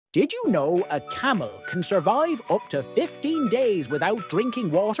Did you know a camel can survive up to 15 days without drinking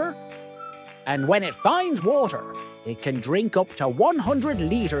water? And when it finds water, it can drink up to 100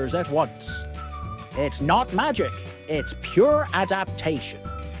 litres at once. It's not magic, it's pure adaptation.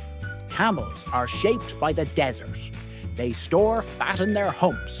 Camels are shaped by the desert. They store fat in their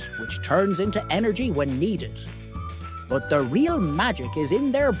humps, which turns into energy when needed. But the real magic is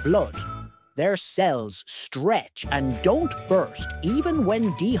in their blood. Their cells stretch and don't burst even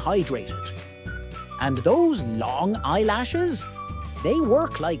when dehydrated. And those long eyelashes? They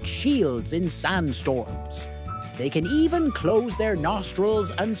work like shields in sandstorms. They can even close their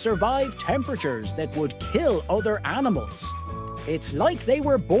nostrils and survive temperatures that would kill other animals. It's like they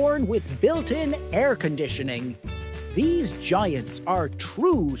were born with built-in air conditioning. These giants are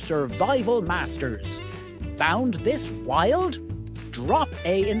true survival masters. Found this wild? Drop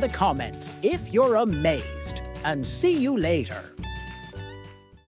A in the comments if you're amazed, and see you later.